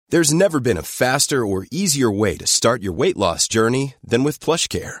There's never been a faster or easier way to start your weight loss journey than with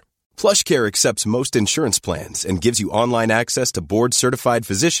PlushCare. PlushCare accepts most insurance plans and gives you online access to board-certified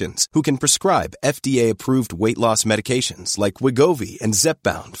physicians who can prescribe FDA-approved weight loss medications like Wegovy and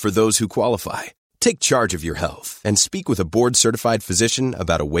Zepbound for those who qualify. Take charge of your health and speak with a board-certified physician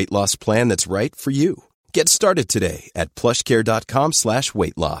about a weight loss plan that's right for you. Get started today at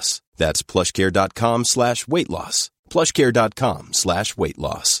plushcare.com/weight loss. That's plushcare.com/weight loss. plushcare.com/weight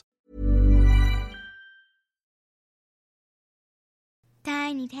loss.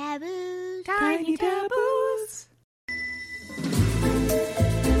 Tiny taboos. Tiny taboos.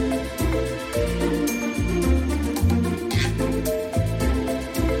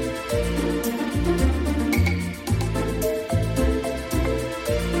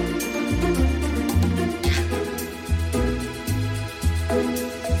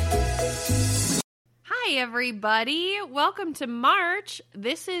 Hi, everybody. Welcome to March.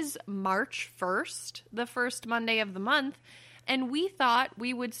 This is March 1st, the first Monday of the month, and we thought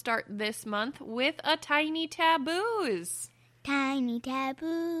we would start this month with a Tiny Taboos. Tiny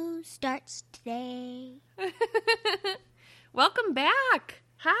Taboo starts today. Welcome back.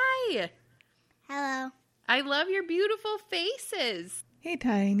 Hi. Hello. I love your beautiful faces. Hey,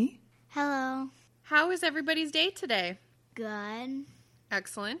 Tiny. Hello. How is everybody's day today? Good.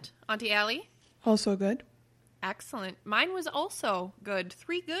 Excellent. Auntie Allie? Also good. Excellent. Mine was also good.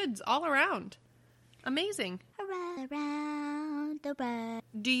 3 goods all around. Amazing. Around the world.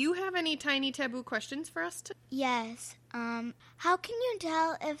 Do you have any tiny taboo questions for us today? Yes. How can you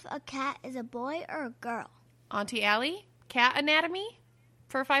tell if a cat is a boy or a girl? Auntie Allie? Cat anatomy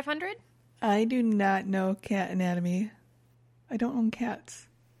for 500? I do not know cat anatomy. I don't own cats.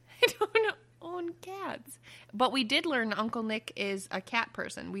 I don't own cats. But we did learn Uncle Nick is a cat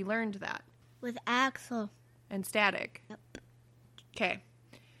person. We learned that. With Axel. And Static. Yep. Okay.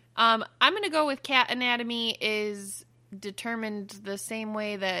 I'm going to go with cat anatomy is determined the same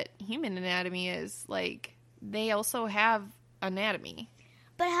way that human anatomy is. Like, they also have anatomy.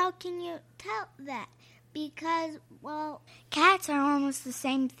 But how can you tell that? Because, well, cats are almost the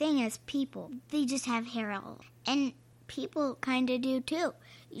same thing as people. They just have hair all over. And people kind of do too.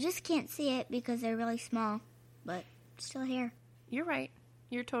 You just can't see it because they're really small, but still hair. You're right.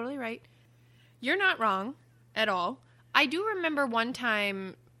 You're totally right. You're not wrong at all. I do remember one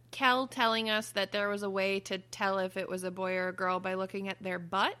time Kel telling us that there was a way to tell if it was a boy or a girl by looking at their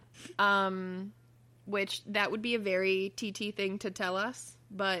butt, which that would be a very TT thing to tell us,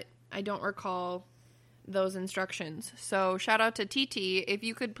 but I don't recall those instructions. So shout out to TT. If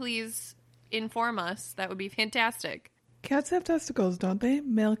you could please inform us, that would be fantastic. Cats have testicles, don't they?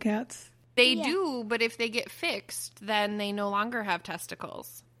 Male cats. They Yeah. do, but if they get fixed, then they no longer have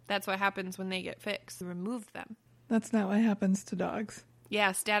testicles. That's what happens when they get fixed. Remove them. That's not what happens to dogs.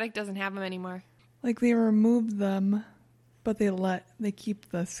 Yeah, Static doesn't have them anymore. Like, they remove them, but they keep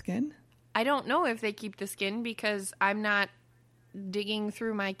the skin. I don't know if they keep the skin because I'm not digging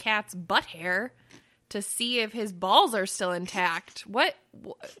through my cat's butt hair to see if his balls are still intact. What?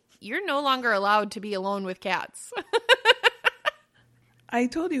 You're no longer allowed to be alone with cats. I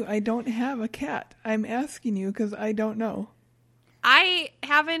told you I don't have a cat. I'm asking you because I don't know. I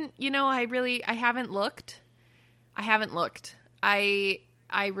haven't, I haven't looked. I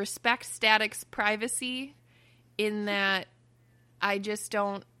respect Static's privacy in that I just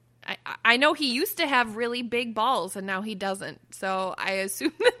don't, I know he used to have really big balls and now he doesn't. So I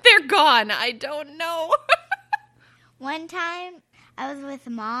assume that they're gone. I don't know. One time I was with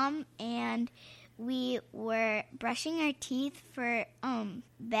Mom and we were brushing our teeth for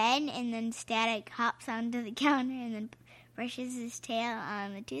Ben, and then Static hops onto the counter and then brushes his tail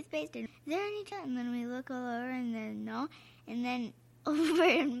on the toothpaste. And, is there any tail? And then we look all over and then no. And then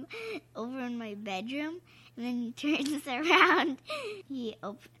over in my bedroom, and then he turns around.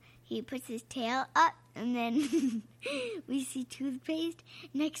 He puts his tail up, and then we see toothpaste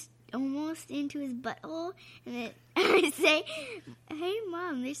next, almost into his butthole. And then I say, "Hey,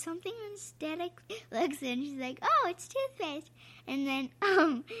 Mom, there's something on Static." Looks and she's like, "Oh, it's toothpaste." And then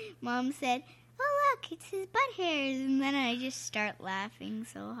Mom said, "Oh, look, it's his butt hairs." And then I just start laughing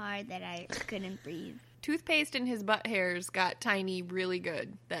so hard that I couldn't breathe. Toothpaste and his butt hairs got Tiny really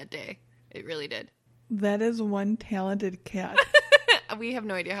good that day. It really did. That is one talented cat. We have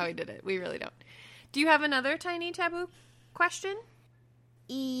no idea how he did it. We really don't. Do you have another tiny taboo question?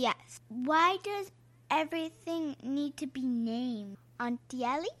 Yes. Why does everything need to be named? Auntie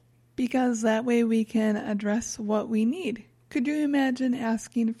Ellie? Because that way we can address what we need. Could you imagine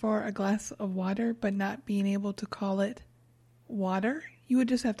asking for a glass of water but not being able to call it water? You would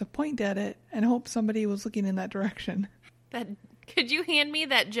just have to point at it and hope somebody was looking in that direction. That Could you hand me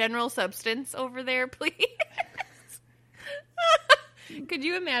that general substance over there, please? Could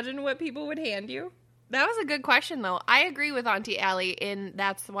you imagine what people would hand you? That was a good question, though. I agree with Auntie Allie in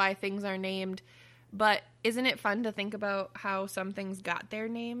that's why things are named. But isn't it fun to think about how some things got their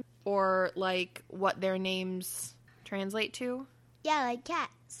name? Or, like, what their names translate to? Yeah, like cat.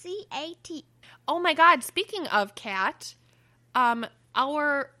 C-A-T. Oh, my God. Speaking of cat,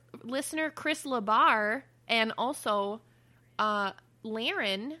 our listener, Chris Labar, and also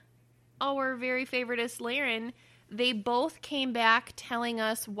Laren, our very favoriteest Laren, they both came back telling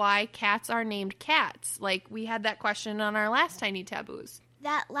us why cats are named cats. Like, we had that question on our last Tiny Taboos.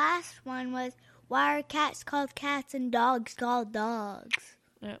 That last one was, why are cats called cats and dogs called dogs?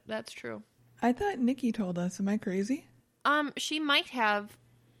 Yeah, that's true. I thought Nikki told us. Am I crazy? She might have.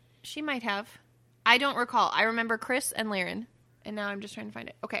 I don't recall. I remember Chris and Laren, and now I'm just trying to find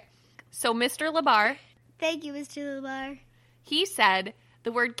it. Okay. So Mr. Labar. Thank you, Mr. Labar. He said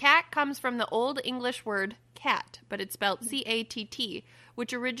the word cat comes from the Old English word cat, but it's spelled C-A-T-T,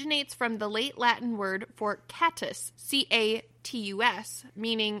 which originates from the late Latin word for catus, C-A-T-U-S,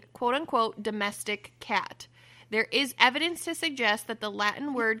 meaning quote-unquote domestic cat. There is evidence to suggest that the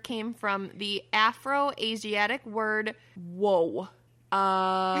Latin word came from the Afro-Asiatic word whoa.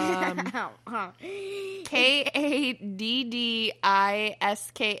 K-A-D-D-I-S-K-A,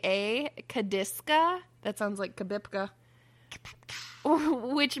 Kadiska. That sounds like Kabipka.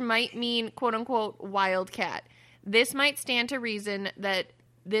 Which might mean, quote-unquote, wild cat. This might stand to reason that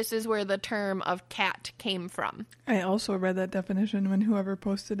this is where the term of cat came from. I also read that definition when whoever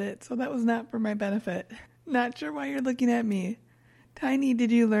posted it, so that was not for my benefit. Not sure why you're looking at me. Tiny,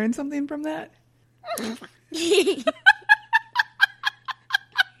 did you learn something from that?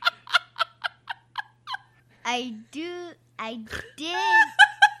 I did.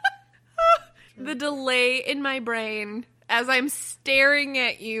 The delay in my brain as I'm staring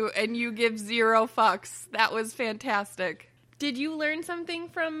at you and you give zero fucks. That was fantastic. Did you learn something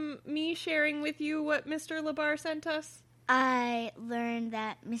from me sharing with you what Mr. Labar sent us? I learned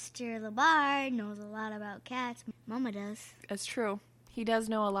that Mr. Labar knows a lot about cats. Mama does. That's true. He does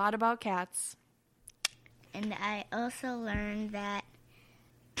know a lot about cats. And I also learned that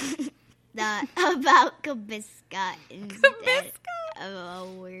about Kabisca instead of a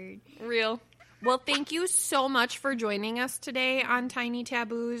word. Real. Well, thank you so much for joining us today on Tiny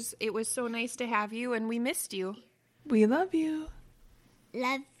Taboos. It was so nice to have you, and we missed you. We love you.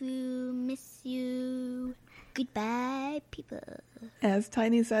 Love you, miss you. Goodbye, people. As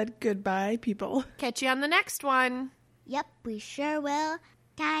Tiny said, goodbye, people. Catch you on the next one. Yep, we sure will.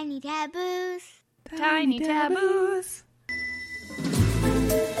 Tiny Taboos. Tiny Taboos.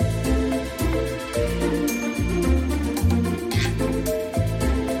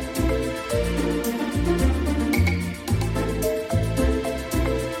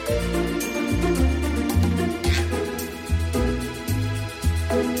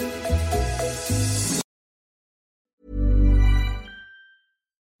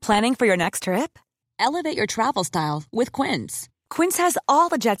 Planning for your next trip? Elevate your travel style with Quince. Quince has all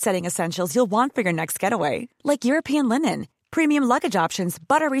the jet-setting essentials you'll want for your next getaway, like European linen, premium luggage options,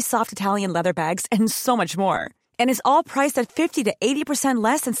 buttery soft Italian leather bags, and so much more. And is all priced at 50 to 80%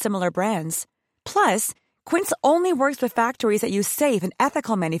 less than similar brands. Plus, Quince only works with factories that use safe and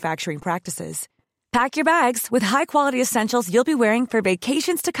ethical manufacturing practices. Pack your bags with high-quality essentials you'll be wearing for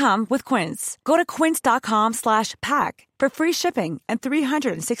vacations to come with Quince. Go to quince.com/pack for free shipping and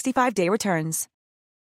 365-day returns.